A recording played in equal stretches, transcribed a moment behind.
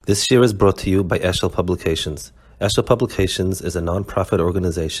This year is brought to you by Eshel Publications. Eshel Publications is a non-profit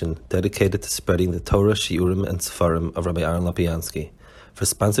organization dedicated to spreading the Torah, Shiurim, and Sefarim of Rabbi Aaron Lapiansky. For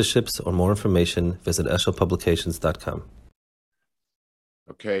sponsorships or more information, visit eshelpublications.com.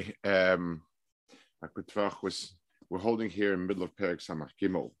 Okay, we're holding here in the middle of Perek Samach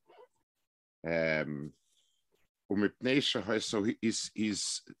Gimel. So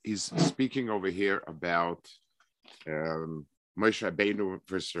he's speaking over here about Moshe Rabbeinu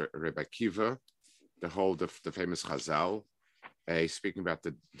versus Rebbe Akiva, the famous Chazal. He's speaking about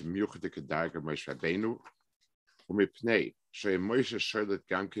the Miuchadike Darga of Moshe Rabbeinu. Umipnei Moshe Sholet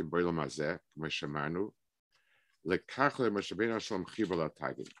Gamke Boilam Hazeh Moshe Manu Lekach Moshe Rabbeinu Shalom Chibur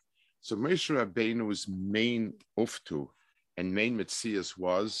Latagin. So Moshe Rabbeinu's main uftu and main metzias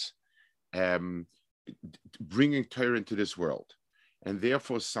was bringing Torah into this world, and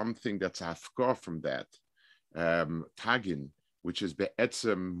therefore something that's hafkar from that tagin, which is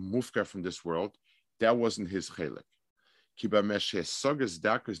be'etzem mufka from this world, that wasn't his chelik. Kiba meshe sogas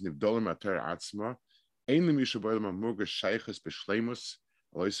dakas nivdolim atar atzma ein lemisha boilam amurga shaychus b'shleimus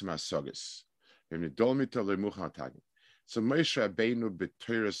aloisim hasogas nivdolim ita lemucha tagin. So Moshe Rabbeinu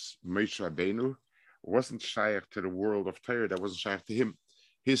b'Torah's Moshe Rabbeinu wasn't shaykh to the world of Torah. That wasn't shaykh to him.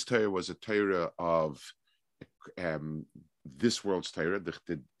 His Torah was a Torah of this world's Torah,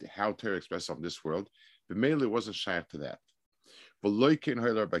 how Torah expresses on this world. But mainly wasn't shaykh to that. But loikin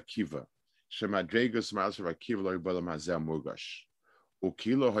hoiler b'Akiva shemadregus ma'aser b'Akiva lo yibolam hazeh murgash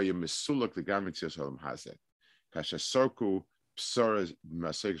ukilo hayim misulak legamitzias olam hazeh kashasorku psora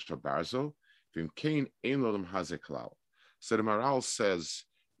masegish barzel v'imkein ein olam hazeh klal. So the Maral says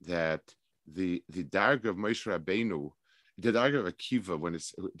that the darg of Moshe Rabbeinu, the darg of Akiva, when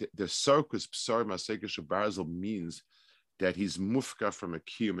it's the circus psar masekish barzel, means that he's mufka from a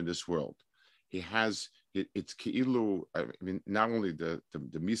kiyum in this world. He has it's keilu. I mean, not only the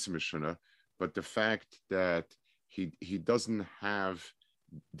misa mishuna, but the fact that he doesn't have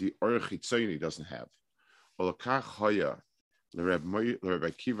the orach hitzayin. He doesn't have. Olakach hoya l'Reb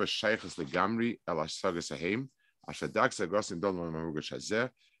Akiva shaychas legamri el asagas ahem.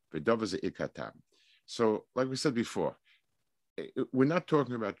 So, like we said before, we're not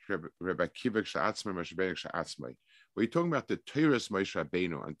talking about Rebbe Akiva Sha'atzmai, Moshe Rabbeinu Sha'atzmai. We're talking about the Torahs Moshe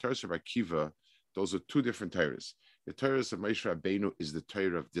Rabbeinu and Torahs Rebbe Akiva. Those are two different Torahs. The Torahs of Moshe Rabbeinu is the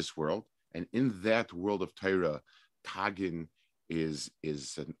Torah of this world, and in that world of Torah, Tagin is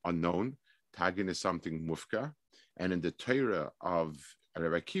an unknown. Tagin is something mufka, and in the Torah of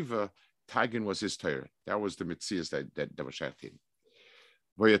Rebbe Akiva, Tagin was his Torah. That was the Metzias that was shaykh him.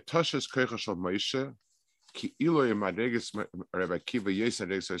 Vayatashas koicha shel Moshe ki ilo yemadeges Rebbe Akiva yes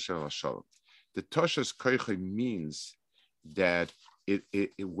adeges shel Shalom. The Tashas koicha means that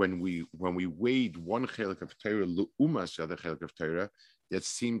when we weighed one chelik of Torah leumas the other chelik of Torah, that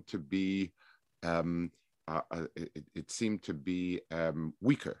seemed to be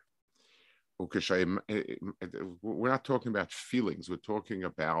weaker. We're not talking about feelings. We're talking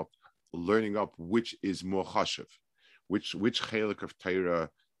about learning up which is more chashuv, which chelik of Torah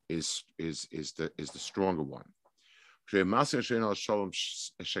is the stronger one. So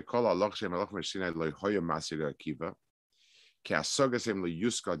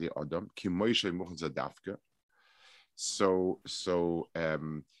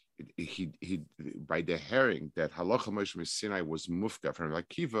he by the hearing that halacha Moshe Sinai was mufka from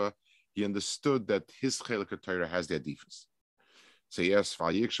Akiva, he understood that his chelik of Torah has their defense. So yes,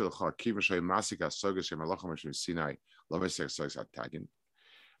 I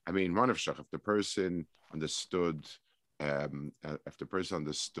mean, one of if the person understood,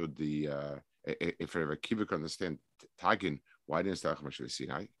 if a kiva could understand Tagin, why didn't Stach Moshe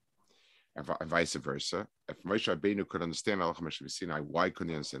Sinai? And vice versa. If Moshe Rabbeinu could understand Halach Moshe Sinai, why couldn't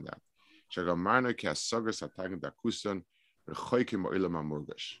he understand that? Shagamana ki asagas Tagin dakusan rechoikim oilam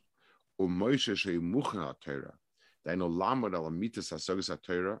amurgash u'Moshe sheimuchen Torah. Deino lamad al mitas asagas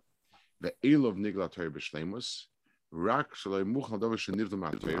Torah ve'elov nigla Torah b'shleimus rak shaloi muchal dover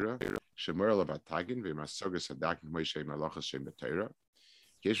shenivdom Torah shemer alav Tagin ve'masagas hadakin Moshe malachas shem b'Torah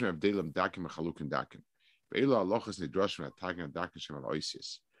k'yeshem avdelim dakin mechalukin dakin ve'elo halachas nidrashim Tagin hadakin shem al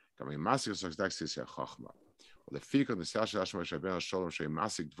oisius kamei masik asagas dakin sisya chachma u'lefikon nisasha Hashem Moshe Rabbeinu Shalom shei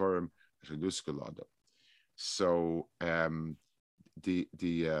masik dvarim shedus kulada. So the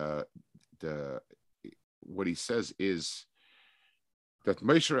what he says is that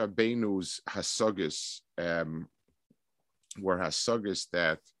Moshe Rabbeinu's hasagas were hasagas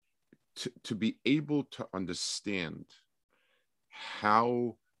that to be able to understand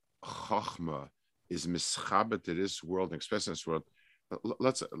how Chachma is mischaber to this world and expressed in this world.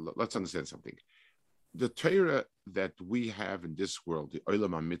 Let's understand something. The Torah that we have in this world, the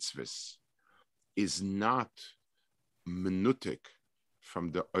Olam HaMitzvahs, is not menutik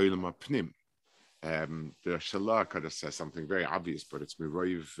from the Olam HaPnim. The Shalah kind of says something very obvious, but it's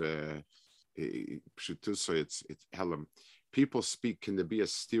Miroiv Pshutus, so it's Helam. People speak, can there be a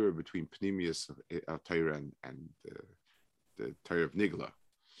steer between Pnimius of Torah and the Torah of Nigla?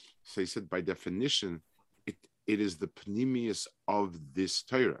 So he said, by definition, it is the Pnimius of this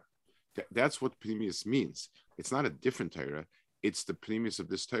Torah. That's what Pnimius means. It's not a different Torah, it's the Pnimius of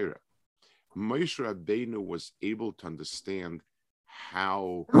this Torah. Moshe Rabbeinu was able to understand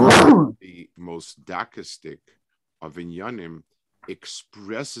how the most dakistic of Inyanim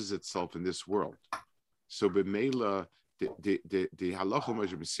expresses itself in this world. So B'meila, the halacha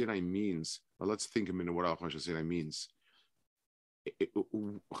Moshe Sinai means, well, let's think a minute what halacha Moshe Sinai means.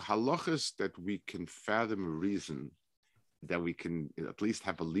 Halachas that we can fathom a reason, that we can at least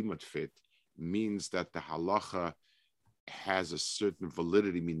have a limit fit, means that the halacha has a certain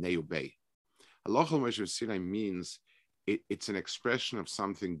validity, minei ubei. Halacha Moshe Sinai means it's an expression of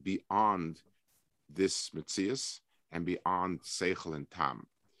something beyond this metzias and beyond seichel and tam.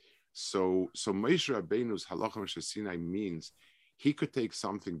 So Moshe Rabbeinu's halacha Moshe Sinai means he could take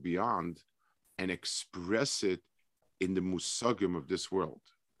something beyond and express it in the musagim of this world.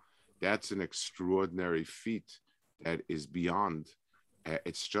 That's an extraordinary feat that is beyond.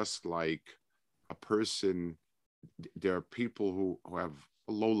 It's just like a person. There are people who have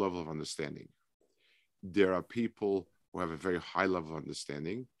a low level of understanding. There are people who have a very high level of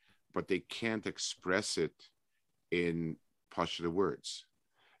understanding, but they can't express it in pashto words.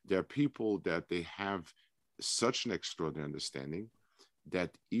 There are people that they have such an extraordinary understanding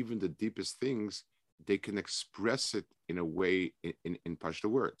that even the deepest things, they can express it in a way in pashto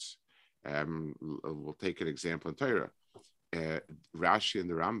words. We'll take an example in Torah. Rashi and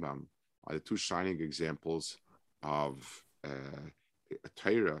the Rambam are the two shining examples of a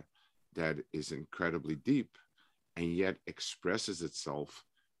Torah that is incredibly deep and yet expresses itself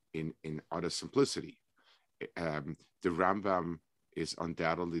in utter simplicity. The Rambam is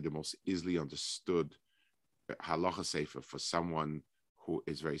undoubtedly the most easily understood halacha sefer for someone who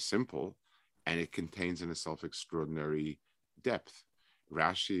is very simple, and it contains in itself extraordinary depth.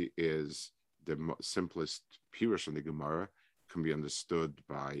 Rashi is the simplest pirush in the Gemara, can be understood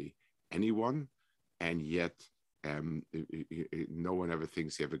by anyone, and yet no one ever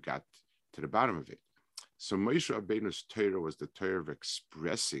thinks he ever got to the bottom of it. So Moshe Rabbeinu's Torah was the Torah of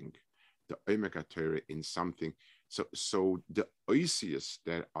expressing the Omek Torah in something. So the oisius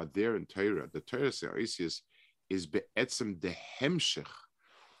that are there in Torah, the Torah say oisius is be'etzem the hemshech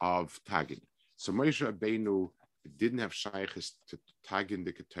of Tagin. So Moshe Rabbeinu didn't have shaykhs to Tagin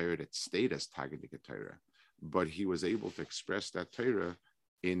the Torah that stayed as Tagin the Torah, but he was able to express that Torah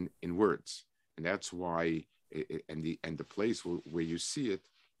in words, and that's why. And the place where you see it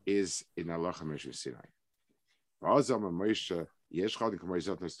is in halacha Moshe Sinai. V'azam Moshe yesh chad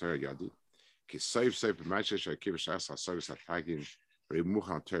k'moizot n'Torah yadi ki soif b'mashe she'akiv shas hasogus hatagin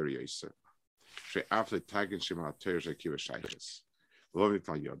remuchan Torah yosef she'af letagin shema Torah she'akiv shayches v'lo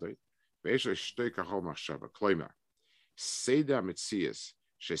nitan yodoi v'esh shtoi kachol machshava kloima seda mitzias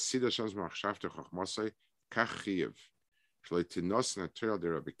she'sida shams machshavte chachmasei kach chiyev shlo tinos n'Torah de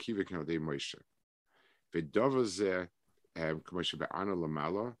Rabbi Kiva k'nodei Moshe. V'dover zeh כמו שבאנו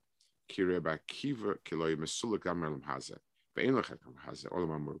למעלה, כי רבי עקיבא כלא ימסולק גם עולם הזה, ואין לך גם הזה,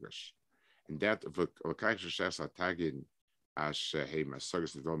 עולם המורגש. And that, ולקח ששס התגין, שהם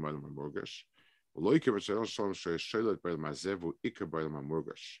הסוגס נדול מעולם המורגש, ולא יקבל שלום שלום ששולט בעולם הזה, והוא עיקר בעולם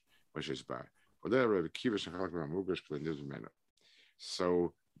המורגש, מה שהסבר. ולא רבי עקיבא שחלק בעולם המורגש כלא נדול ממנו.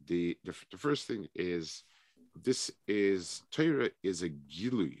 So, the first thing is, Torah is a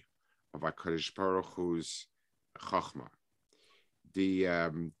gilui of HaKadosh Baruch Hu's Chachma. The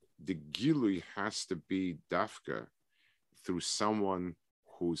gilui has to be dafka through someone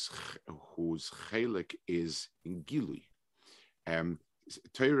whose chelik is in gilui.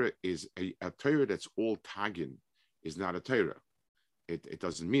 Torah is a Torah that's all tagin is not a Torah. It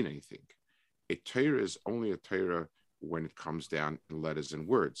doesn't mean anything. A Torah is only a Torah when it comes down in letters and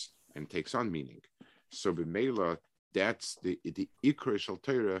words and takes on meaning. So b'meila, that's the ikar shel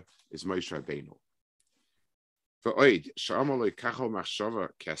Torah is Moshe Rabbeinu.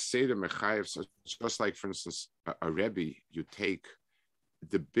 Just like, for instance, a Rebbe, you take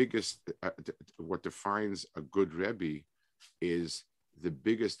the biggest, what defines a good Rebbe is the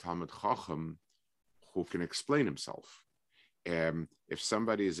biggest Talmid Chacham who can explain himself. If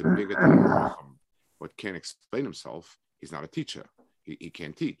somebody is a bigger Talmid Chacham but can't explain himself, he's not a teacher. He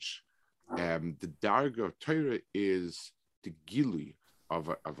can't teach. The Darga of Torah is the Gilui of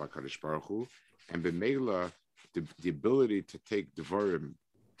HaKadosh Baruch Hu, And B'meila, the ability to take Devarim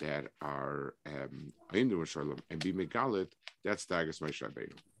that are Eindu Shalom and be Megalit, that's Dagas Moshe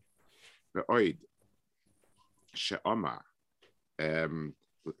Rabbeinu. Ve'oid she'ama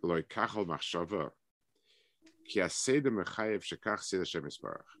loy kachol machshava ki aseda mechayev shekach seder Hashem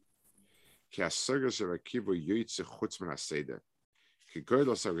Yisbarach ki asaga sherakivu yoytze chutz min aseda ki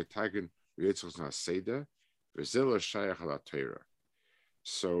godel sagetagen yoytze chutz min aseda v'zelo shayach ala Torah.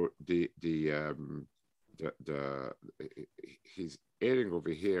 So the he's adding over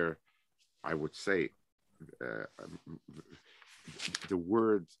here, I would say, the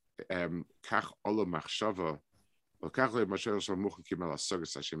word kach olam machshava, kach le machshava shal muchen kimel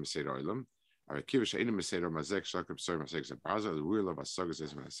asagas Hashem Yisrael olam, arakiv she'enim Yisrael mazek shalkom psoy mazek zebaza the rule of asagas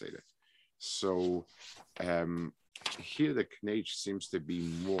is Yisrael. So here the knech seems to be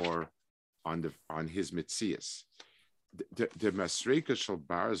more on his mitzias. The Masreka Shal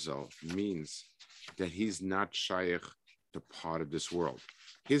Barzel means that he's not shaykh to part of this world.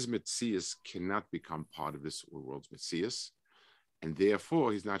 His Metzias cannot become part of this world's Metzias, and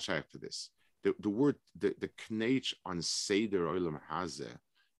therefore he's not shaykh to this. The word, the knech on Seder Olam Hazeh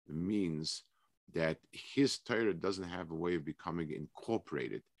means that his Torah doesn't have a way of becoming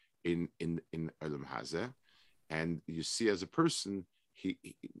incorporated in Olam Hazeh, and you see as a person, he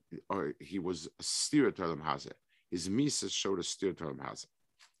was a steer to Olam Hazeh. His mises showed a steer to Olam Hazeh.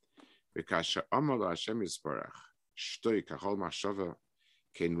 Because Amala Hashem Yisbarach shtoi kachol machshava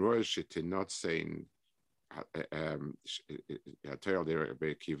kein roy shetinot saying Torah der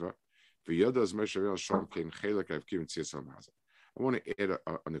Bekiva v'yodas Moshe Rabbeinu Shalom kein chelek I've given tziyas Olam Hazeh. I want to add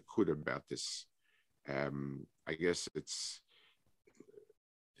a nakud about this. I guess it's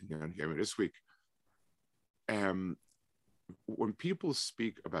this week. When people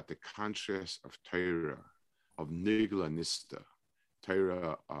speak about the contrast of Torah, of Nigla Nista,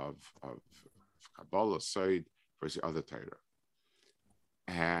 Torah of Kabbalah side versus the other Torah,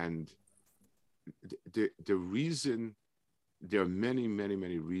 and the reason, there are many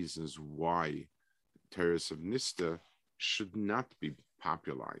reasons why Torahs of Nista should not be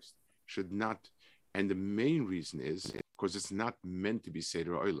popularized, should not, and the main reason is because it's not meant to be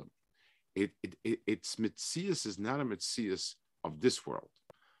Seder Olam. Its Metzias is not a Metzias of this world.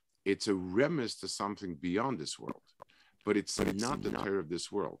 It's a remiss to something beyond this world, but it's not the Torah of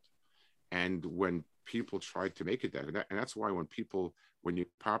this world. And when people try to make it that, and that's why when you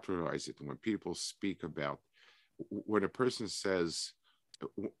popularize it, and when people speak about, when a person says,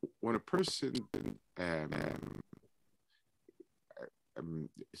 when a person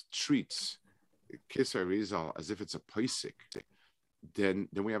treats Kisar Rizal as if it's a paisik, then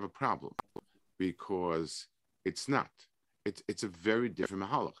we have a problem, because it's not. It's a very different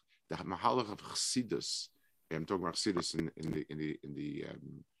mahalach. The mahalach of Chassidus, I'm talking about Chassidus in the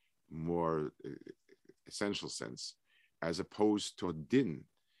more essential sense, as opposed to a din.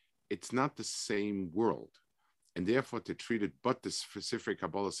 It's not the same world, and therefore to treat it but the specific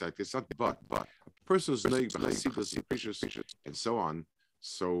Kabbalah side, it's not but a person who's noig Chassidus and so on.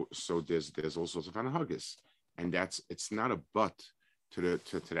 So there's all sorts of anahagis, and it's not a but to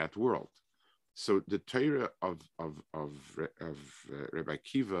that world. So the Torah of Rabbi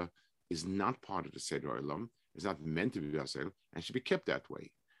Akiva is not part of the Seder Olam. It's not meant to be Seder, and should be kept that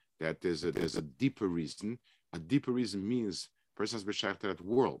way. That there's a deeper reason. A deeper reason means person has been shaykh to that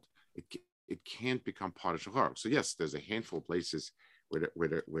world. It can't become part of Shachar. So yes, there's a handful of places where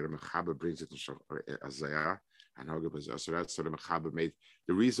the Mechaber brings it to Azayah and Hagab. So that's sort of Mechaber made.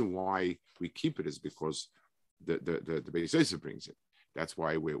 The reason why we keep it is because the Beis Yosef brings it. That's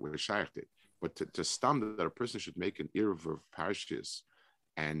why we're shaykhed it. But to stam that a person should make an eruv of parashas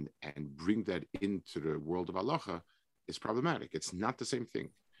and bring that into the world of halacha is problematic. It's not the same thing.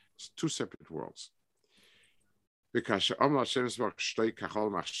 It's two separate worlds. Because I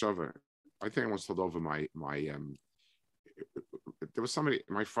think I once told over my there was somebody,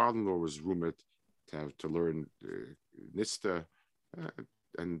 my father-in-law was rumored to learn Nista,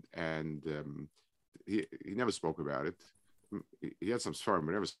 and he never spoke about it. He had some sfarim,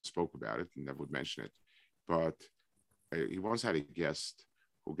 but never spoke about it and never would mention it. But he once had a guest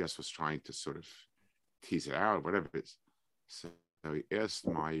who was trying to sort of tease it out, whatever it is. So he asked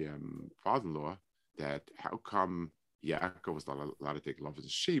my father-in-law that how come Yaakov was not allowed to take love of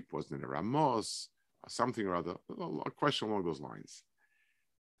his sheep, wasn't it a Ramos or something or other, a question along those lines.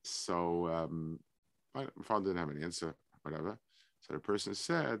 So my father didn't have an answer, whatever. So the person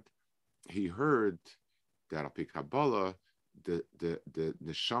said he heard that Al Pi Kabbalah, the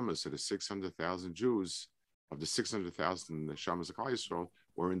neshamas of the 600,000 Jews, of the 600,000 neshamas of Klal Yisrael,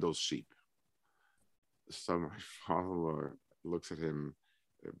 were in those sheep. So my father looks at him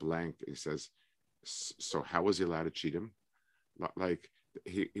blank. He says, So how was he allowed to cheat him? Like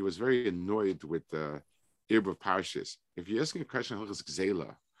he was very annoyed with the Ib of Parshas. If you're asking a question on Hilchos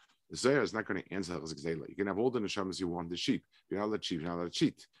Gzela, Zohar is not going to answer Hilchos Gzela. You can have all the neshamas you want, the sheep. You're not allowed to cheat. You're not allowed to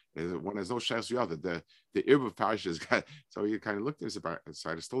cheat. One has no shares to the other. The Ib of Parshas got, so you kind of looked at this about,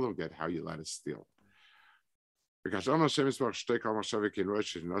 so I still don't get how you're allowed to steal. Because I'm not saying about Shtek Alma Shavik in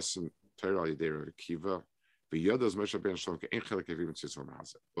Rosh Nosim Torah Yidei Kiva. V'yodas Moshe Ben Shalom ke'en chelek evim tzizom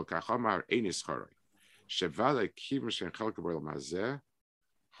hazeh. V'kachamar ein ischaroi. Shevala kivim she'en chelek b'olam hazeh.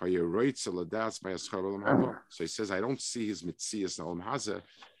 So he says, I don't see his mitzias in olam hazeh.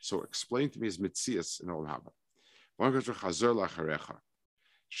 So explain to me his mitzias in olam haba. One goes to Chazor lacharecha.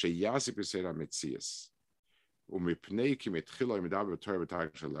 Sheyasip yisera mitzias. Umipnei ki mitchilo imidav b'torah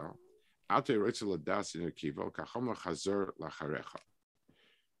b'tayik shalel. Ate roitz ladas in kivo kachom lachazor lacharecha.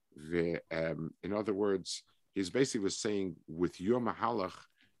 In other words, he's basically saying, with your mahalach,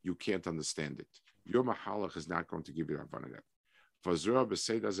 you can't understand it. Your mahalach is not going to give you that vanadeh. Fazura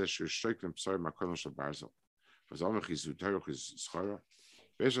beseda ze shushtrik v'psar makolon shel barzel. Fazalmech izuterach is schara.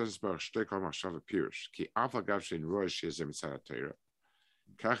 Veshas bar shtek al mashav pirish. Ki afa gav shein roish yezem mitzad Torah.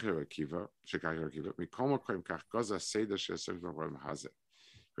 Kach Akiva, shekach Akiva. Mikol makom kach gaza seda shesem v'volim hazeh.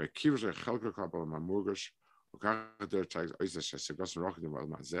 Akiva she chelko kabel mamurgash. Ukach der tags oiza shesegas rochdim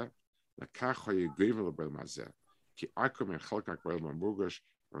v'volim hazeh. Lekach hoye greivel v'volim hazeh. Ki akum en chelkak v'volim mamurgash.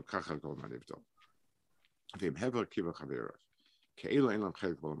 V'kach chelko v'manivdol. V'im hevel Akiva chaverav. Keila Elam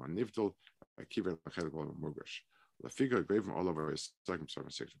Chelik Bolam Nivdol, Akiva Chelik Bolam Murgash. The figure gave him all over his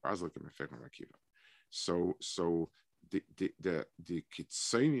circumstances. Basilic and effect on Akiva. So the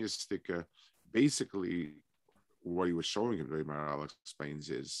Kitsaniistic, basically what he was showing him, the Maharal explains,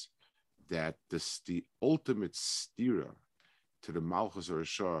 is that the ultimate stira to the Malchus or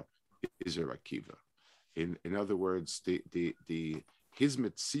Shah is a Akiva. In other words, his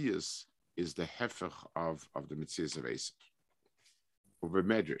Metzias is the hefech of the Metzias of Esav. Over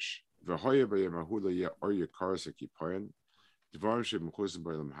Medrash, v'hoya b'yemahula ye or ye karas akipoyen, dvarim sheb'mchusim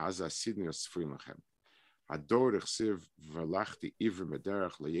b'olam haza sidnei asfurim lachem. Hador echsiv v'lachti ivrim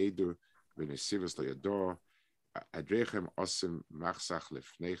mederach leyedu v'nesivas leyador adrechem osim machsach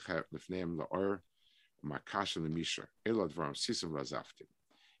lefneim laor makashem lemisha ela dvarim sisim lazaftim.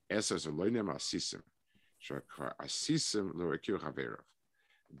 Esas aloinem asisim shakar asisim lorakiv chaverav.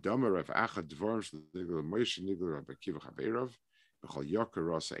 Domer Rav Achad dvarim shligul Moshe nigul Rav Akiva chaverav.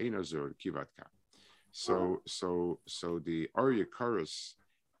 So the Arya Karas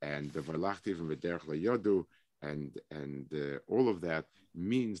and the Varlachtiv and Vederch Layodu and all of that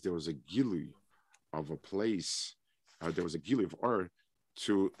means there was a gili of a place, there was a gili of Ar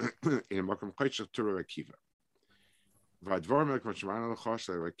to in Makom Chaychach to Rav Akiva. Vadvar Melech Mashmana Lachosh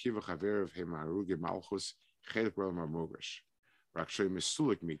Rav Akiva Chaver of Hem Harugi Malchus Chelik Bel Mamogash Rakshay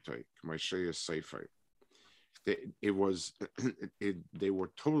Mesulik Mitoy K'Mayshay Seifay. They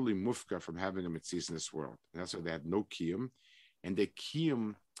were totally mufka from having a mitzvah in this world. And that's why they had no kiyum. And the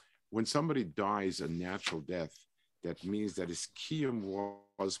kiyum, when somebody dies a natural death, that means that his kiyum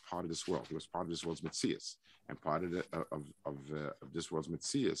was part of this world. He was part of this world's mitzvahs. And part of this world's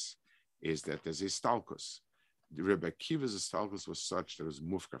mitzvahs is that there's a stalkus. The Rebbe Akiva's stalkus was such that it was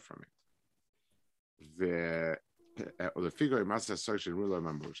mufka from it. The figure in Master Search in Rula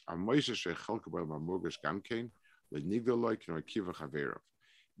Mamush, a Moshe Shechalkabel Mamugash Gamkain, the Nigdaloik and Akiva Chaverov.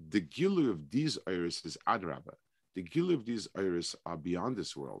 The Gilu of these iris is Adraba. The Gilu of these iris are beyond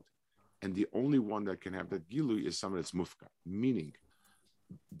this world, and the only one that can have that Gilu is someone that's Mufka, meaning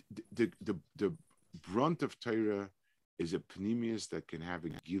the brunt of Torah is a Pneumius that can have a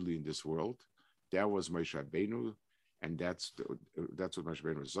Gilu in this world. That was Moshe Rabbeinu, and that's what Moshe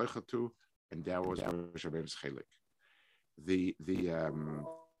Rabbeinu was Zocha to, and that was Moshe Rabbeinu's Chelik. The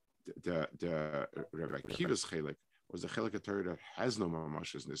Rabbi Akiva's chelik was the chelik of Torah that has no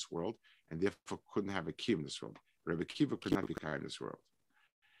mamashas in this world, and therefore couldn't have a kiyum in this world. Rabbi Akiva could not be kind in this world.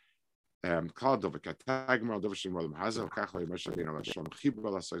 So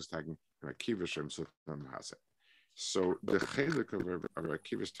the chelik of Rabbi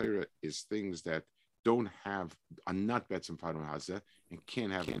Akiva's Torah is things that are not bets and padon hazeh and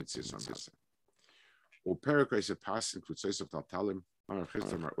can't have mitzvahs on hazeh. Or Perek is a passing to say of Taltalim, Mar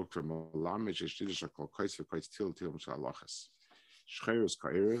Chistamar Ukra Molamich, Shtidish, Kol Kais for Kais Til Shalachas. Shcheros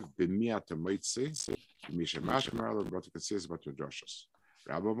Kaira, Bimiat Moitse, Mishamash Marla, but you can see about your Joshus.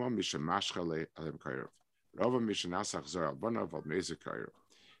 Rabama Mishamashale Alim Kaira. Rabba Mishanasach Zar Albana, Valmeza Kaira.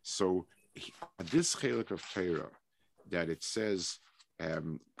 So this chelik of Torah that it says,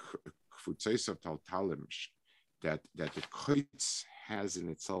 Kfutzeis of Taltalim, that the Kaitz has in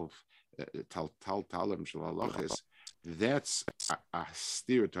itself. That's a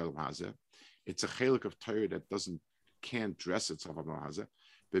steer to Hazeh, It's a chelik of Torah that can't dress itself on Haza.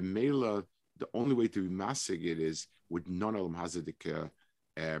 But Mela, the only way to be masig it is with non-olam hazadik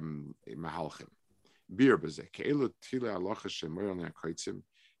mahalchim. Bir b'zeh ke'elu tila halacha shemoyer ne'akaitzim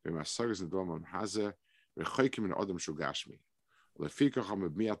v'masagas nedom olam haza v'choikim in adam shugashmi. Lefikach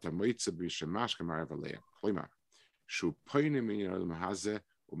hamibmiat hamoitze b'shemash k'marav aleim. Kloimar, shu poinim in olam haza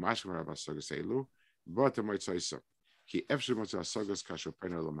u'mash k'marav hasagas elu but hamoitze isa. Ki efshir moitze hasagas kashu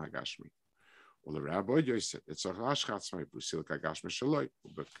poinim olam hagashmi. Well, the rabbi said, it's a rashchatz my pusil kagash meshaloi,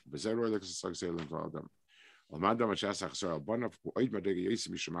 but bezeroy like a sagzel and adam. Well, madam achasach so abanav, oid madrege yosim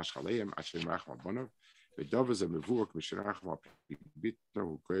mishmash chaleim, ashem rach abanav, bedavaz a mevurk mishrach ma bitna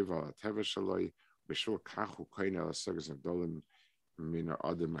who greva teva shaloi, beshur kachu kain el sagas and dolim mina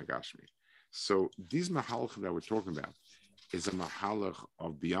adam magashmi. So these mahalachim that we're talking about is a mahalach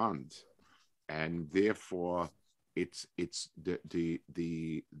of beyond, and therefore it's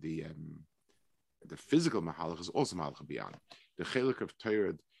the physical mahalach is also mahalach beyond the chelik of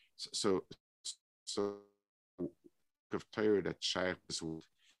Torah. So of Torah that shaykh this world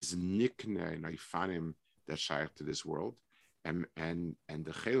is nikne and ifanim that shaykh to this world, and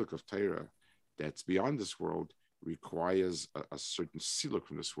the chelik of Torah that's beyond this world requires a certain siluk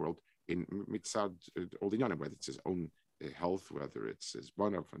from this world in mitzad all the yanim, whether it's his own health, whether it's his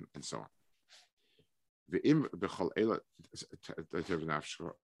bonav and so on.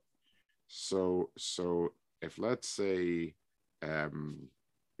 So if let's say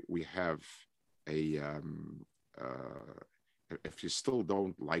we have if you still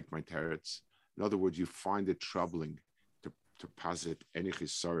don't like my teretz, in other words, you find it troubling to posit any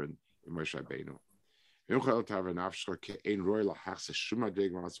chisaron in Moshe Rabbeinu.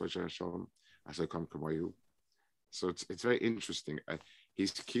 So it's very interesting.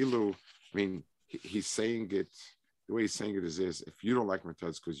 He's kilu. I mean, he's saying it. The way he's saying it is this: if you don't like my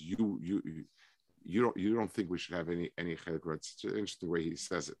teretz, because you don't think we should have any chelik. It's an interesting way he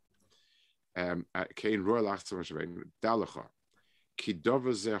says it. Kein royal achtzim Moshe Rabbeinu dalacha ki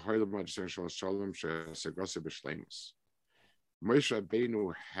dova ze hoylem magisher shalom shesegose b'shleimus. Moshe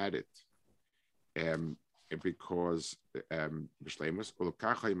Rabbeinu had it because b'shleimus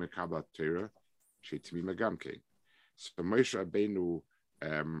ulkacha yimekabla Torah sheitimi megamkein. So Moshe Rabbeinu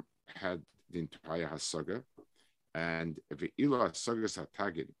had the entire hasaga, and ve'ila hasaga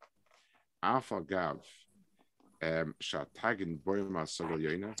satagin afa gav shatagin boyim hasaga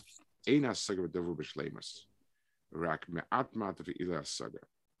yoina ein hasaga v'dovu b'shleimus rak me'at mat ve'ila hasaga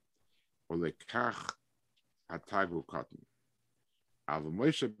ulekach hatagu katan av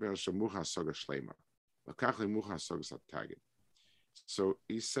Moshe ben shamuch hasaga shleima lekach lemuch hasaga satagin. So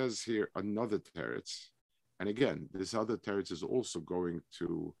he says here another teretz, and again this other teretz is also going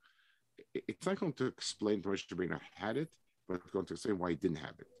to, it's not going to explain Moshe Rabbeinu had it, but it's going to explain why he didn't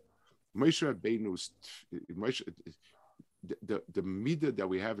have it. Moshe Rabbeinu's the midah that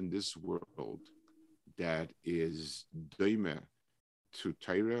we have in this world that is doime to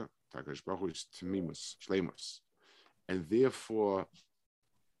Torah, Takash Baruch Hu, is tmimus, shleimus, and therefore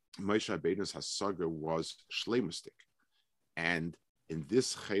Moshe Rabbeinu's hasaga was shleimustik, and in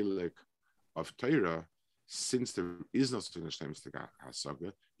this chelik of Torah, since there is no such shleimustik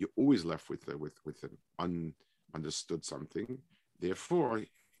hasaga, you're always left with an understood something. Therefore,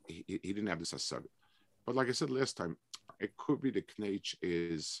 he didn't have this hasaga. But like I said last time, it could be the knech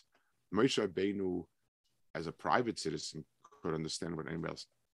is Moshe Rabbeinu as a private citizen could understand what anybody else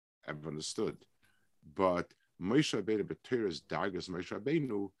ever understood. But Moshe Rabbeinu, B'Torah's dargas Moshe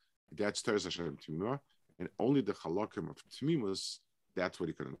Rabbeinu, that's Torah Hashem Timimah, and only the halakim of Timimus, that's what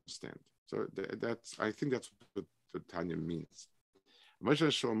he could understand. So I think that's what the Tanya means.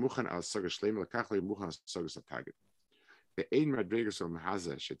 Moshe Shalom Muchan al Saga Shleim Lekach Muchan al Saga Satagit. The Ein Madregas Om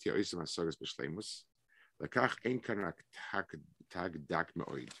Haza Shetia Oisim al Sagas B'Shleimus Lekach Ein Kanak Tag Dak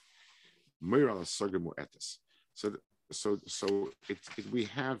Meoid Moir al Saga Mu'etes. So we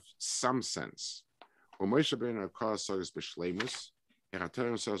have some sense. O Moshe Ben al Kol Sagas B'Shleimus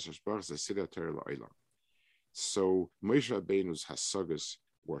Eraterim Sagas B'Shleimus Zesidah Torah La'olam. So Moshe Rabbeinu's hasagas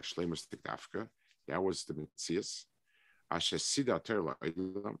were shleimus tikdafka. That was the mitzias. Asher sida Torah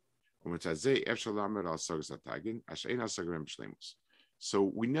la'olam. U'mitazei efshal lamed al sagas atagin. Asher ein hasagrim shleimus. So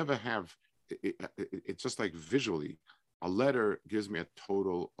we never have. It's just like visually, a letter gives me a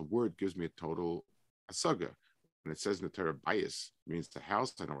word gives me a total hasaga. When it says in the Torah bias, means the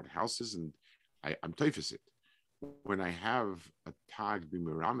house. I know what house is, and I'm teifus it. When I have a tag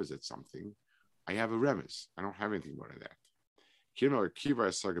b'miramas at something, I have a remes. I don't have anything more than that. Kiva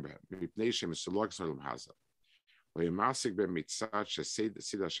Sagabat, Nation is Sulok Solam Haza. Where Masik ben Mitzat,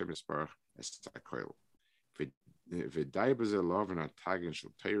 Sid Hashem Esparach, Estakoil. Vidaibas a love and a tag in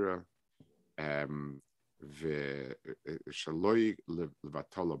Shultera, ושלוי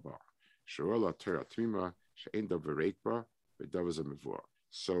לבטל בה, שרול התורה תמימה, שאין דבר ריק בה, ודבר זה מבואר.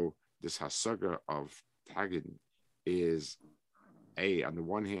 So this hasaga of Tagin is, on the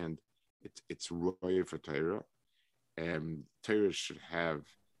one hand, it's roy for Torah, and Torah should have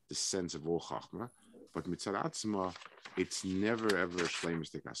the sense of all chachma, but mitzad atzma, it's never ever a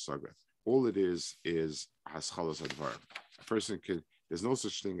shleimistic hasaga. All it is haschalas advar. A person can. There's no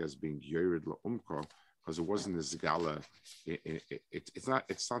such thing as being yored la'umko, because it wasn't a zigala.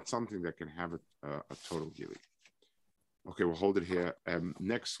 It's not something that can have a total gili. Okay, we'll hold it here.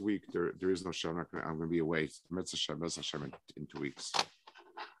 Next week there is no show. I'm going to be away. Mitzvah Hashem in 2 weeks.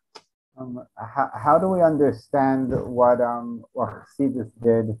 How do we understand what Chassidus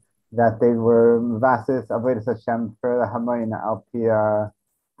did, that they were vasis avodas Hashem for the Hamoyna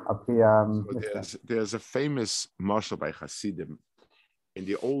So there's a famous marshal by Hasidim. In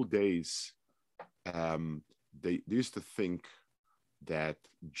the old days, they used to think that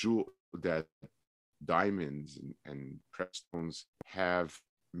diamonds and precious stones have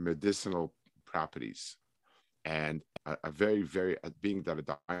medicinal properties, and a very, very being that a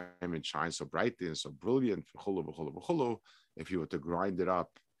diamond shines so brightly and so brilliant, if you were to grind it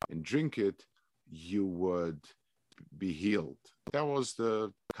up and drink it, you would be healed. That was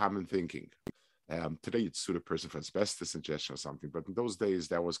the common thinking. Today, you'd sue a person for asbestos ingestion or something, but in those days,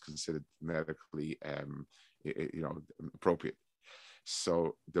 that was considered medically, appropriate.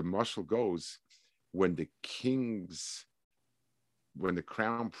 So the marshal goes, when the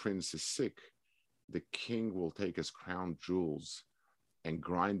crown prince is sick, the king will take his crown jewels and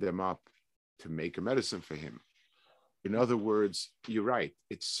grind them up to make a medicine for him. In other words, you're right.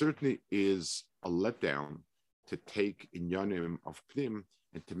 It certainly is a letdown to take inyanim of pnim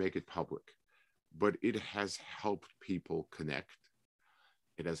and to make it public. But it has helped people connect.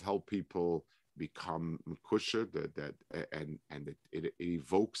 It has helped people become kusher, and it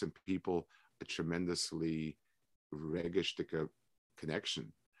evokes in people a tremendously regishtika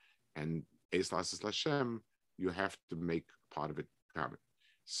connection. And Eslas Lashem, you have to make part of it common.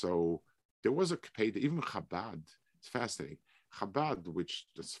 So there was a kapeda, even Chabad. It's fascinating. Chabad, which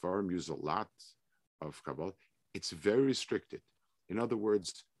the Sfarim use a lot of Kabbalah, it's very restricted. In other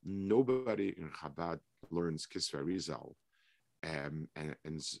words, nobody in Chabad learns Kisvei Rizal, and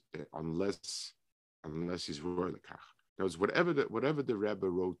unless he's royal lekach. In other words, whatever the Rebbe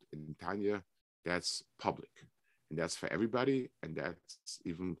wrote in Tanya, that's public, and that's for everybody, and that's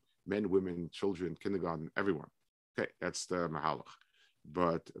even men, women, children, kindergarten, everyone. Okay, that's the mahalach.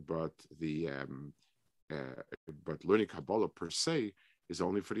 But learning Kabbalah per se is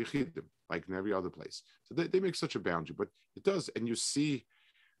only for the Yechidim, like in every other place. So they make such a boundary, but it does. And you see,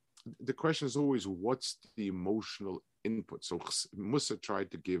 the question is always, what's the emotional input? So Musa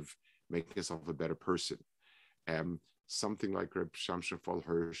tried to make himself a better person. Something like Reb Shamshon Fal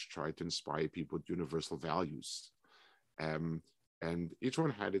Hirsch tried to inspire people with universal values. And each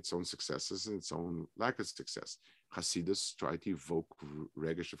one had its own successes and its own lack of success. Hasidus tried to evoke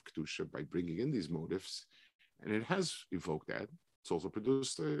Regesh of Kedusha by bringing in these motives, and it has evoked that. It's also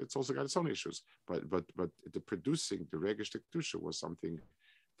produced. It's also got its own issues. But the producing the Regesh of Kedusha was something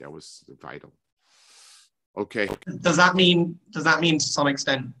that was vital. Okay. Does that mean to some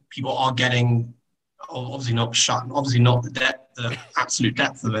extent people are getting, obviously not shut, obviously not the absolute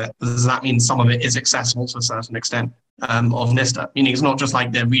depth of it, but does that mean some of it is accessible to a certain extent of Nista? Meaning it's not just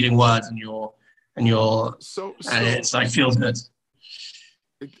like they're reading words and it's like feels good.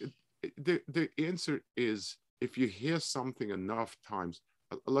 The answer is, if you hear something enough times,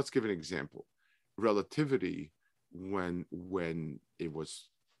 let's give an example. Relativity, when it was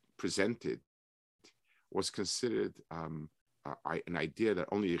presented, was considered an idea that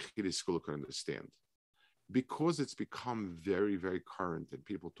only a Yechidei school could understand. Because it's become very, very current and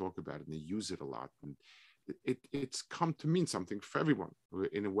people talk about it and they use it a lot, and it's come to mean something for everyone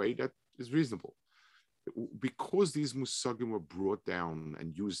in a way that is reasonable. Because these musagim were brought down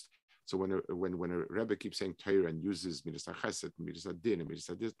and used, so when a Rebbe keeps saying Torah and uses Midas HaChesed, Midas HaDin, and Midas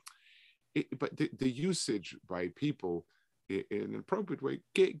HaDis, but the usage by people in an appropriate way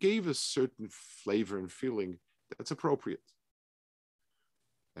gave a certain flavor and feeling that's appropriate.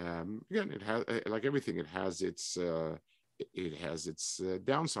 Again, it has, like everything, it has its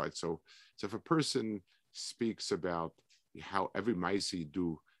downside. So if a person speaks about how every ma'aseh you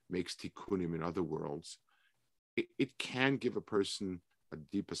do makes tikkunim in other worlds, it can give a person a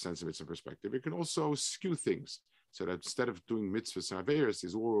deeper sense of its perspective. It can also skew things, so that instead of doing mitzvahs and averos,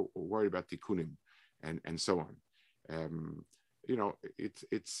 he's all worried about tikkunim and so on. I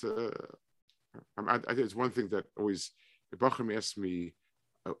think it's one thing that always, the Bachram asked me,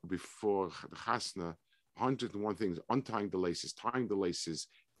 before the chasna, 101 things, untying the laces, tying the laces,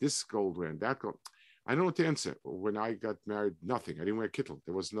 this gold ring, that gold. I don't know what to answer. When I got married, nothing. I didn't wear kittel.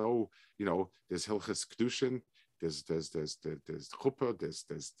 There was no, there's hilchas kedushin, there's chuppah, there's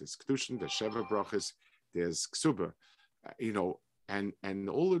kedushin, there's sheva brachas, there's ksuba, and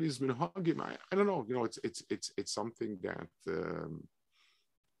all of these minhagim. I don't know. It's something that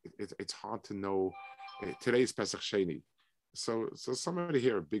it's hard to know. Today's Pesach Sheni, so somebody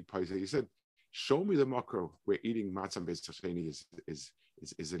here, a big paisa, he said, show me the makro where eating matzah and Pesach Sheni is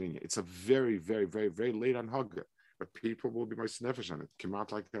it in it. It's a very, very, very, very late on Haggah, but people will be most nefesh on it.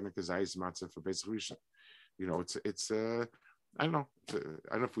 Kemat like kind of kazayis matzah for Pesach Rishon. It's I don't know. I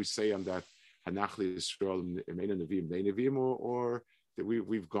don't know if we say on that Hanachli Yisroel Emein Neviim Neviim or that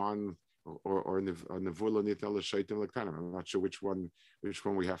we've gone or in the Vula Nitel Shaitim like that. I'm not sure which one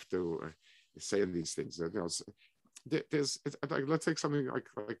we have to say in these things. There's let's take something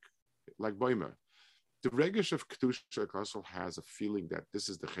like Boimer. The regesh of Kedusha also has a feeling that this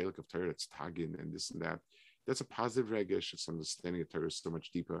is the chelik of Torah, it's tagin and this and that. That's a positive regesh. It's understanding of Torah is so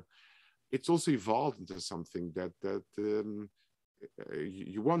much deeper. It's also evolved into something that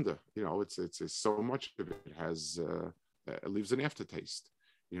you wonder. It's so much of it has leaves an aftertaste.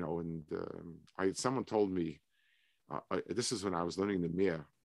 And someone told me this is when I was learning the Mir.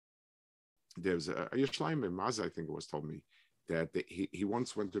 There's a Yerushalayim Maza, I think it was, told me that he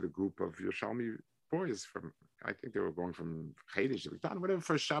once went to the group of Yerushalmi boys from, I think they were going from Chedesh to whatever,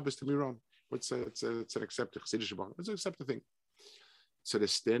 for Shabbos to Miron. It's an accepted Chassidish Shabbat. It's an accepted thing. So they're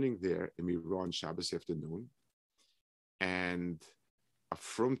standing there in Miron Shabbos afternoon, and a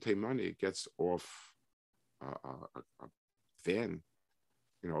from Teimani gets off a van,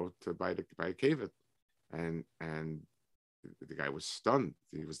 to buy a kavet, and the guy was stunned.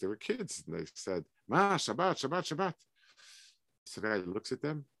 They were kids, and they said, "Ma Shabbat, Shabbat, Shabbat." So the guy looks at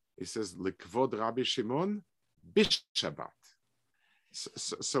them. He says, "Likvod Rabbi Shimon bish Shabbat."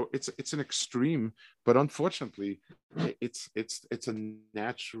 So it's an extreme, but unfortunately, it's a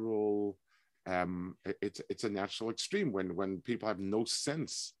natural it's a natural extreme when people have no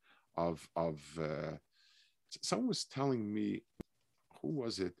sense of someone was telling me, who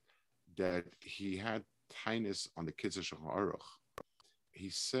was it, that he had tinus on the kids of Shulchan Aruch. He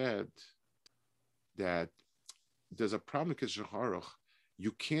said that there's a problem with kids of Shulchan Aruch.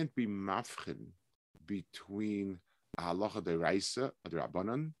 You can't be mafchin between a halacha deraisa, a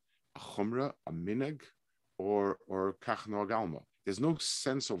derabanan, a chumra, a minag, or kach noag alma. There's no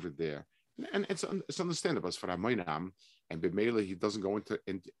sense over there, and it's understandable. As for Amoinam and B'meila, he doesn't go into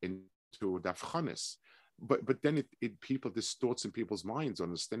dafchanis. But then it people distorts in people's minds,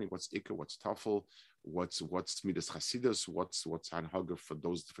 understanding what's ikka, what's tafel, what's midas chasidus, what's hanhaga for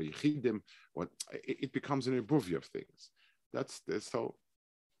those for yichidim. It becomes an abuvia of things. That's so.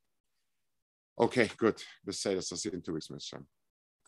 Okay, good. Let's say this. I'll see you in 2 weeks, Mr.